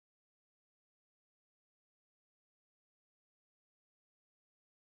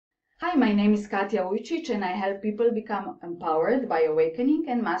Hi, my name is Katja Ujčič and I help people become empowered by awakening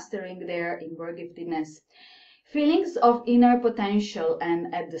and mastering their inborn giftedness. Feelings of inner potential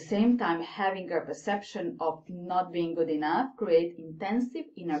and at the same time having a perception of not being good enough create intensive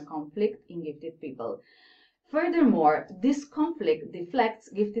inner conflict in gifted people. Furthermore, this conflict deflects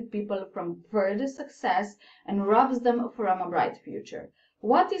gifted people from further success and robs them from a bright future.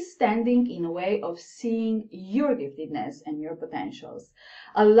 What is standing in the way of seeing your giftedness and your potentials?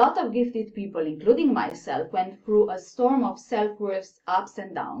 A lot of gifted people, including myself, went through a storm of self-worth ups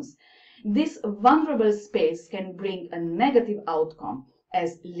and downs. This vulnerable space can bring a negative outcome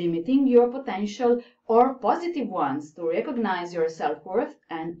as limiting your potential or positive ones to recognize your self-worth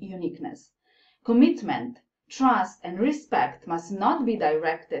and uniqueness. Commitment, trust and respect must not be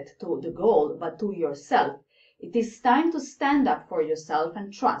directed to the goal but to yourself. It is time to stand up for yourself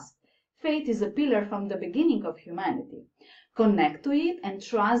and trust. Faith is a pillar from the beginning of humanity. Connect to it and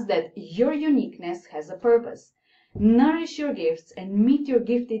trust that your uniqueness has a purpose. Nourish your gifts and meet your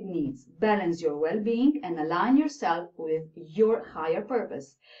gifted needs. Balance your well-being and align yourself with your higher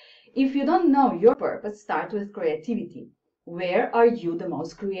purpose. If you don't know your purpose, start with creativity. Where are you the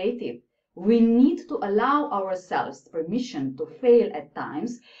most creative? We need to allow ourselves permission to fail at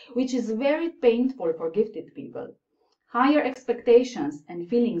times, which is very painful for gifted people. Higher expectations and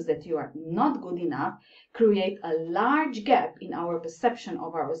feelings that you are not good enough create a large gap in our perception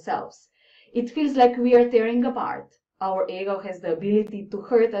of ourselves. It feels like we are tearing apart. Our ego has the ability to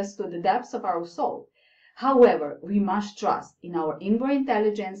hurt us to the depths of our soul. However, we must trust in our inborn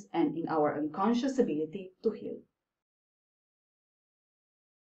intelligence and in our unconscious ability to heal.